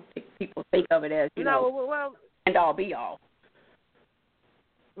don't think people think of it as, end all be all.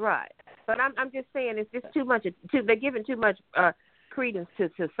 Right. But I'm just saying it's just too much. They're giving too much credence to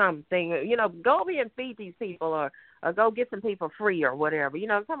something. Go over and feed these people or go get some people free or whatever.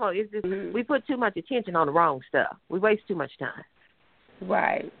 Come on. It's just we put too much attention on the wrong stuff. We waste too much time.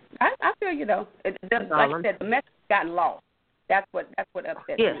 Right. I feel you though. Like I said, the message has gotten lost. That's what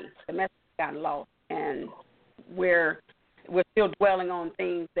upsets me. The message has gotten lost, and we're still dwelling on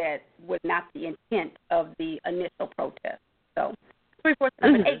things that was not the intent of the initial protest. So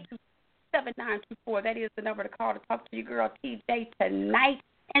 347-827-7924. That is the number to call to talk to your girl TJ tonight.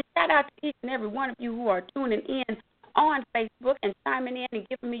 And shout out to each and every one of you who are tuning in on Facebook and chiming in and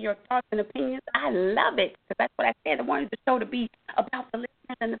giving me your thoughts and opinions. I love it because that's what I said. I wanted the show to be about the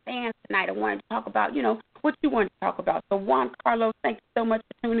listeners and the fans tonight. I wanted to talk about, what you wanted to talk about. So, Juan Carlos, thank you so much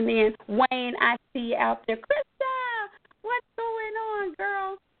for tuning in. Wayne, I see you out there. Krista, what's going on,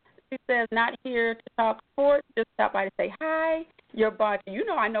 girl? She says, not here to talk sports, just stop by to say hi. Your bartender. You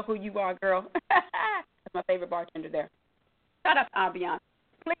know I know who you are, girl. That's my favorite bartender there. Shout out to Ambiance.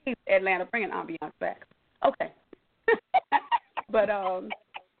 Please, Atlanta, bring an Ambiance back. Okay. But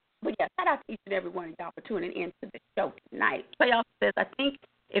yeah, shout out to each and every one of y'all for tuning in to the show tonight. Playoff says, I think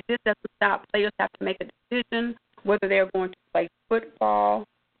if this doesn't stop, players have to make a decision whether they're going to play football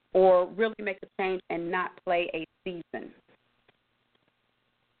or really make a change and not play a season.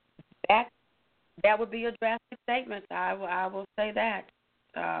 That would be a drastic statement. I will say that.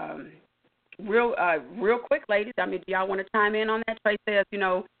 Real quick, ladies. I mean, do y'all want to chime in on that? Trey says,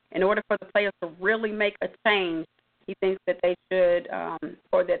 in order for the players to really make a change, he thinks that they should,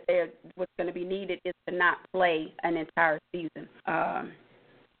 or that what's going to be needed is to not play an entire season.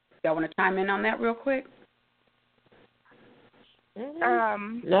 Y'all want to chime in on that real quick?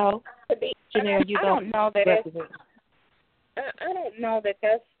 No. Janelle, you don't know that. I don't know that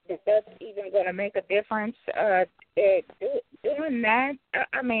that's even going to make a difference. Doing that,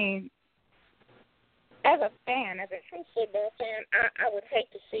 I mean, as a fan, as a true football fan, I would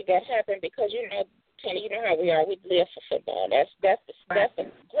hate to see that happen because, Kenny, you know how we are. We live for football. That's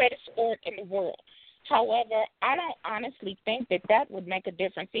the greatest sport in the world. However, I don't honestly think that would make a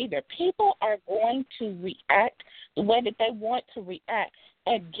difference either. People are going to react the way that they want to react,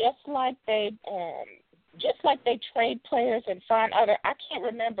 and just like they trade players and find other. I can't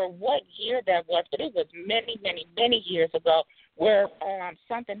remember what year that was, but it was many, many, many years ago where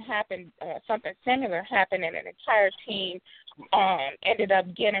something happened, something similar happened, and an entire team ended up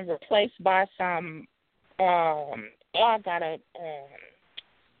getting replaced by some. You're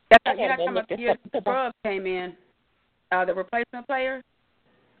not talking about the year Scrubs came in, the replacement players?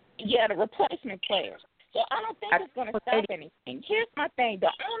 Yeah, the replacement players. So I don't think it's going to stop anything. Here's my thing. The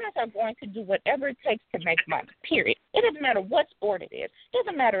owners are going to do whatever it takes to make money, period. It doesn't matter what sport it is. It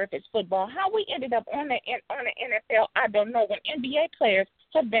doesn't matter if it's football. How we ended up on the NFL, I don't know. When NBA players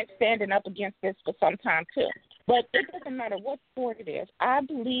have been standing up against this for some time, too. But it doesn't matter what sport it is. I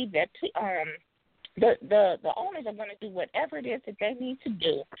believe that the owners are going to do whatever it is that they need to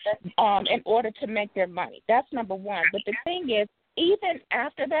do in order to make their money. That's number one. But the thing is, even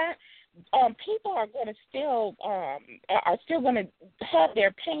after that, people are going to still going to have their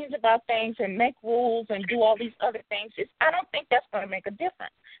opinions about things and make rules and do all these other things. I don't think that's going to make a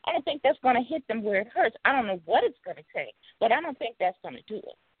difference. I don't think that's going to hit them where it hurts. I don't know what it's going to take, but I don't think that's going to do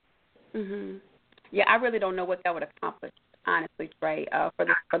it. Mhm. Yeah, I really don't know what that would accomplish, honestly, Trey, for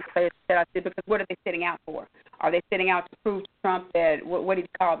the players that I see, because what are they sitting out for? Are they sitting out to prove to Trump that what did he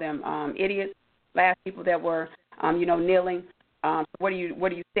call them? Idiots, last people that were kneeling. What are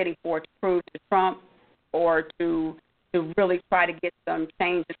you sitting for, to prove to Trump, or to really try to get some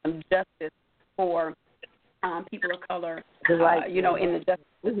change and some justice for people of color, in the justice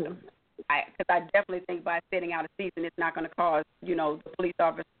system? Because I definitely think by sitting out a season, it's not going to cause the police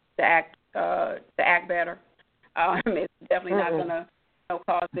officers to act better. It's definitely not going to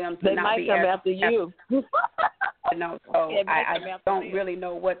cause them to they not might be come after you. So I don't really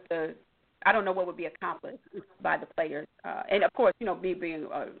know I don't know what would be accomplished by the players. And, of course, me being,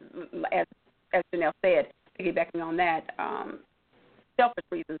 as Janelle said, piggybacking on that, selfish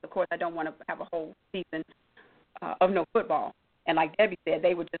reasons. Of course, I don't want to have a whole season of no football. And like Debbie said,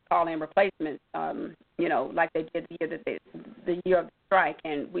 they would just call in replacements, like they did the year of the strike.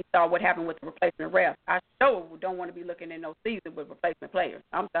 And we saw what happened with the replacement refs. I sure don't want to be looking in no season with replacement players.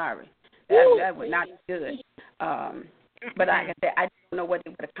 I'm sorry. That would not be good. But like I said, I don't know what it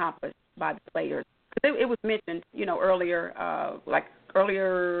would accomplish by the players. Because it was mentioned, earlier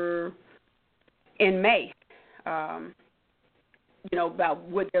in May, about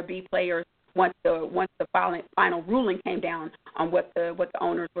would there be players once the final ruling came down on what the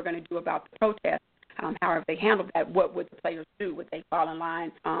owners were going to do about the protest. However they handled that, what would the players do? Would they fall in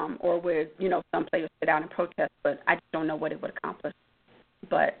line, or would some players sit out and protest? But I just don't know what it would accomplish.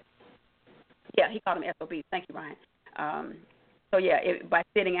 But yeah, he called them SOBs. Thank you, Ryan. So, yeah, by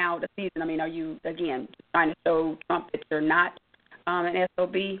sitting out a season, I mean, are you, again, trying to show Trump that you're not an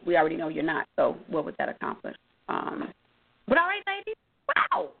SOB? We already know you're not, so what would that accomplish? But all right, ladies,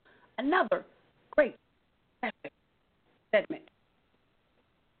 wow, another great segment,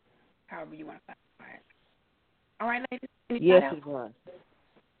 however you want to classify it. All right, ladies, any Yes, it was.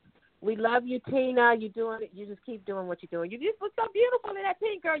 we love you, Tina. You doing it. You just keep doing what you're doing. You just look so beautiful in that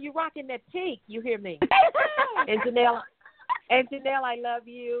pink, girl. You rocking that pink. You hear me? And Janelle, I love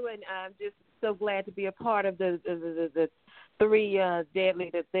you, and I'm just so glad to be a part of the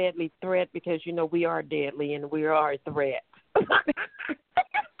deadly threat, because you know we are deadly and we are a threat.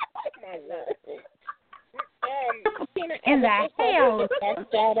 In the hell.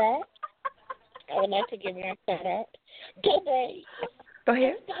 Shout out. I would like to give you a shout out. Today, go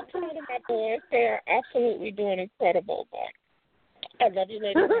ahead. I'm proud of my boys. They're absolutely doing incredible. But I love you,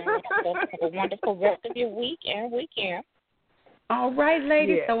 ladies. Have a wonderful rest of your week and weekend. All right,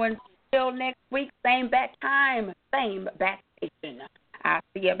 ladies. Yeah. So until next week, same back time, same back station. I'll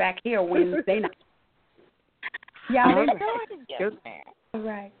see you back here Wednesday night. Y'all all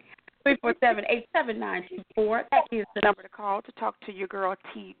right. 347-879-24. That is the number to call to talk to your girl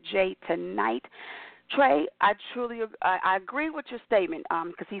TJ tonight. Trey, I agree with your statement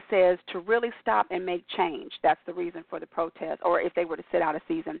because he says to really stop and make change. That's the reason for the protest, or if they were to sit out a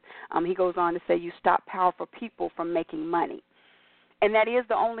season. He goes on to say you stop powerful people from making money. And that is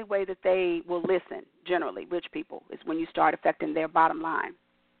the only way that they will listen, generally, rich people, is when you start affecting their bottom line.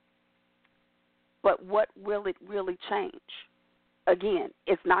 But what will it really change? Again,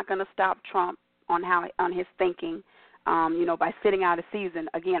 it's not going to stop Trump on his thinking, by sitting out a season.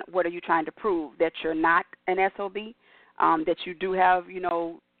 Again, what are you trying to prove? That you're not an SOB, that you do have,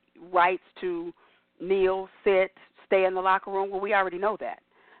 rights to kneel, sit, stay in the locker room? Well, we already know that.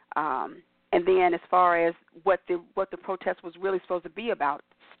 And then as far as what the protest was really supposed to be about,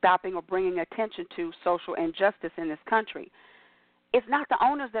 stopping or bringing attention to social injustice in this country, it's not the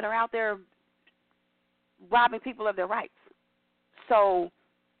owners that are out there robbing people of their rights. So,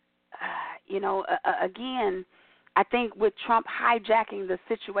 again, I think with Trump hijacking the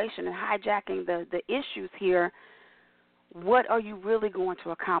situation and hijacking the issues here, what are you really going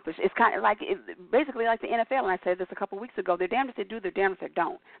to accomplish? It's kind of basically like the NFL, and I said this a couple of weeks ago. They're damned if they do, they're damned if they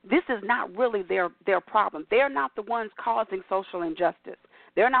don't. This is not really their problem. They're not the ones causing social injustice.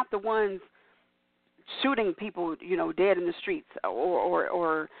 They're not the ones shooting people, dead in the streets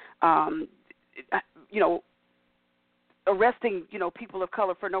or arresting, people of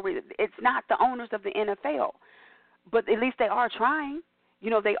color for no reason. It's not the owners of the NFL, but at least they are trying.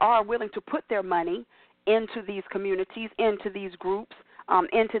 They are willing to put their money into these communities, into these groups,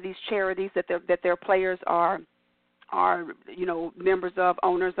 into these charities that their players are members of,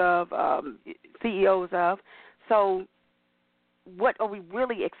 owners of, CEOs of. So what are we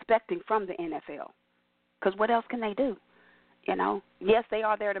really expecting from the NFL? Because what else can they do? Yes, they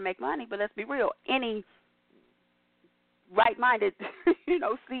are there to make money, but let's be real. Any right-minded,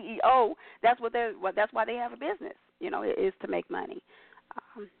 CEO, that's why they have a business. It is to make money.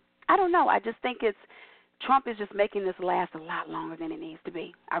 I don't know. I just think Trump is just making this last a lot longer than it needs to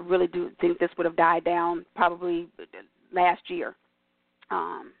be. I really do think this would have died down probably last year.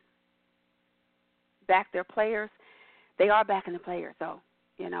 Back their players, they are backing the players, though.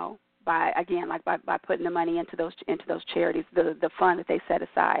 By putting the money into those charities, the fund that they set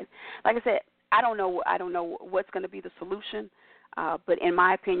aside. Like I said, I don't know what's going to be the solution, but in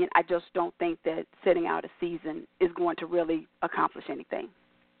my opinion, I just don't think that sitting out a season is going to really accomplish anything.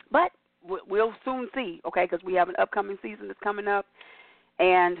 But we'll soon see, okay? Because we have an upcoming season that's coming up,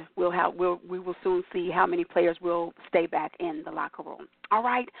 and we will soon see how many players will stay back in the locker room. All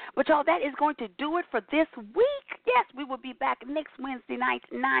right? But, y'all, that is going to do it for this week. Yes, we will be back next Wednesday night,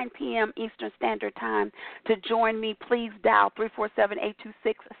 9 p.m. Eastern Standard Time. To join me, please dial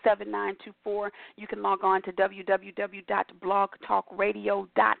 347-826-7924. You can log on to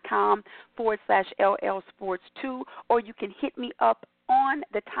www.blogtalkradio.com/LL Sports2, or you can hit me up on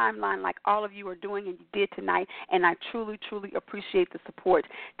the timeline like all of you are doing and you did tonight, and I truly, truly appreciate the support.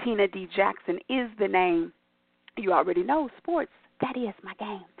 Tina D. Jackson is the name. You already know sports. That is my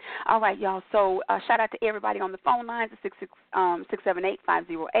game. All right, y'all. So shout out to everybody on the phone lines at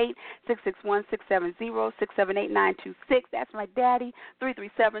 678-508, 661-670-678-926. That's my daddy,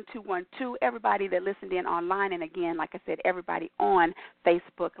 337-212. Everybody that listened in online, and again, like I said, everybody on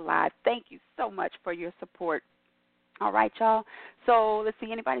Facebook Live. Thank you so much for your support. All right, y'all. So let's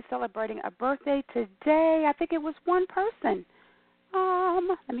see, anybody celebrating a birthday today? I think it was one person.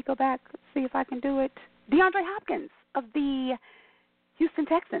 Let me go back, see if I can do it. DeAndre Hopkins of the Houston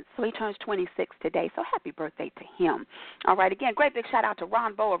Texans. So he turns 26 today. So happy birthday to him. All right, again, great big shout out to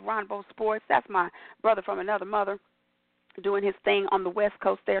Ron Bo of Ron Bo Sports. That's my brother from another mother. doing his thing on the West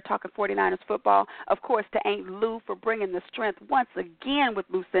Coast there, talking 49ers football. Of course, to Aunt Lou for bringing the strength once again with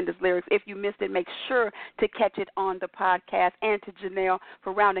Lucinda's lyrics. If you missed it, make sure to catch it on the podcast. And to Janelle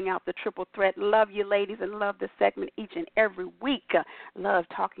for rounding out the triple threat. Love you, ladies, and love this segment each and every week. Love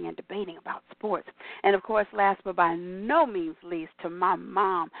talking and debating about sports. And, of course, last but by no means least, to my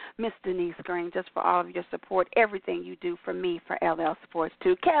mom, Miss Denise Green, just for all of your support, everything you do for me, for LL Sports,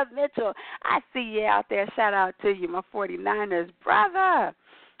 too. Kev Mitchell, I see you out there. Shout out to you, my 49ers brother.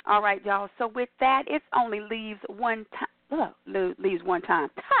 All right, y'all. So with that, it only leaves one time.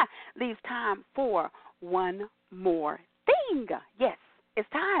 Leaves time for one more thing. Yes, it's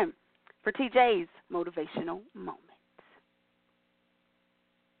time for TJ's Motivational Moment.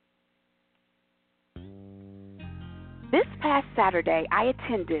 This past Saturday, I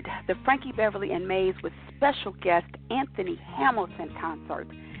attended the Frankie Beverly and Mays with special guest Anthony Hamilton concert.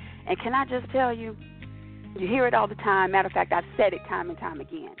 And can I just tell you, you hear it all the time. Matter of fact, I've said it time and time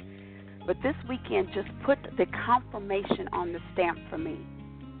again. But this weekend just put the confirmation on the stamp for me.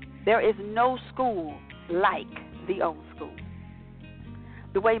 There is no school like the old school.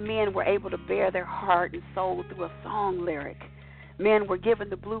 The way men were able to bear their heart and soul through a song lyric. Men were given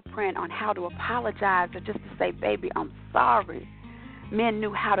the blueprint on how to apologize or just to say, baby, I'm sorry. Men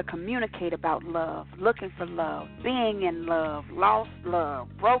knew how to communicate about love, looking for love, being in love, lost love,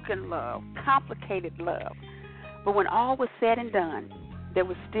 broken love, complicated love. But when all was said and done, there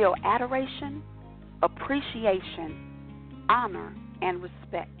was still adoration, appreciation, honor, and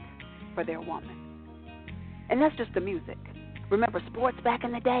respect for their woman. And that's just the music. Remember sports back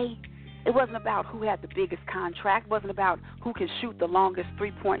in the day? It wasn't about who had the biggest contract. It wasn't about who can shoot the longest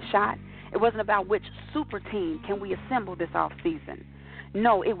three-point shot. It wasn't about which super team can we assemble this offseason.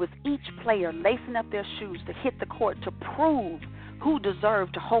 No, it was each player lacing up their shoes to hit the court to prove who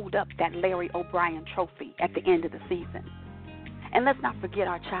deserved to hold up that Larry O'Brien trophy at the end of the season. And let's not forget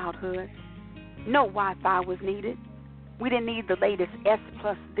our childhood. No Wi-Fi was needed. We didn't need the latest S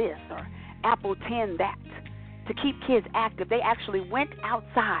plus this or Apple 10 that. To keep kids active, they actually went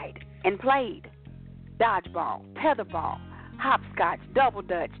outside and played dodgeball, tetherball, hopscotch, double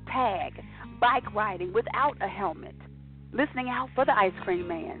dutch, tag, bike riding without a helmet, listening out for the ice cream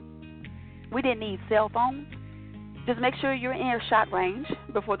man. We didn't need cell phones. Just make sure you're in earshot range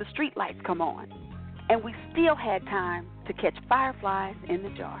before the street lights come on. And we still had time to catch fireflies in the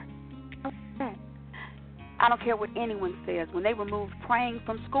jar. I don't care what anyone says. When they removed praying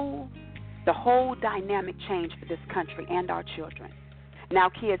from school, the whole dynamic changed for this country and our children. Now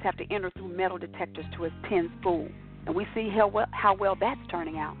kids have to enter through metal detectors to attend school, and we see how well that's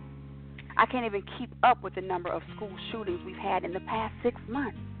turning out. I can't even keep up with the number of school shootings we've had in the past 6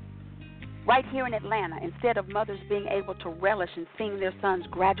 months. Right here in Atlanta, instead of mothers being able to relish in seeing their sons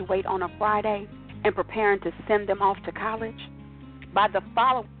graduate on a Friday and preparing to send them off to college, by the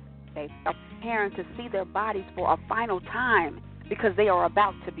following day, they are preparing to see their bodies for a final time because they are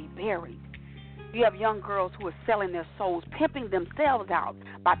about to be buried. You have young girls who are selling their souls, pimping themselves out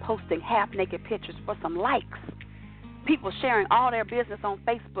by posting half-naked pictures for some likes. People sharing all their business on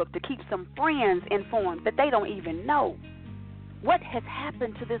Facebook to keep some friends informed that they don't even know. What has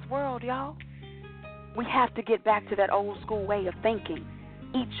happened to this world, y'all? We have to get back to that old school way of thinking.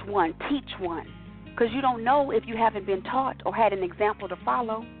 Each one, teach one. Because you don't know if you haven't been taught or had an example to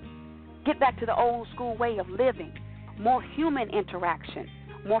follow. Get back to the old school way of living. More human interaction.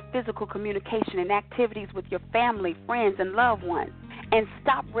 More physical communication and activities with your family, friends, and loved ones. And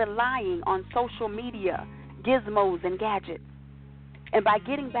stop relying on social media, gizmos, and gadgets. And by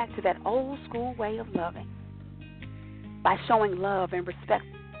getting back to that old school way of loving, by showing love and respect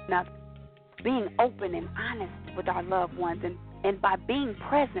for others, being open and honest with our loved ones, and by being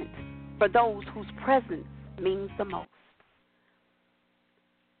present for those whose presence means the most.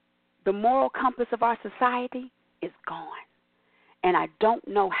 The moral compass of our society is gone. And I don't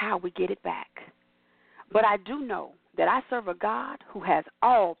know how we get it back. But I do know that I serve a God who has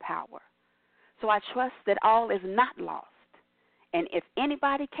all power. So I trust that all is not lost. And if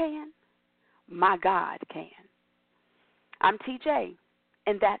anybody can, my God can. I'm TJ,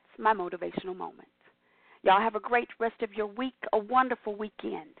 and that's my motivational moment. Y'all have a great rest of your week, a wonderful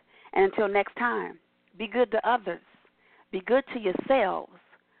weekend. And until next time, be good to others, be good to yourselves,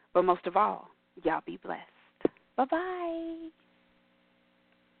 but most of all, y'all be blessed. Bye-bye.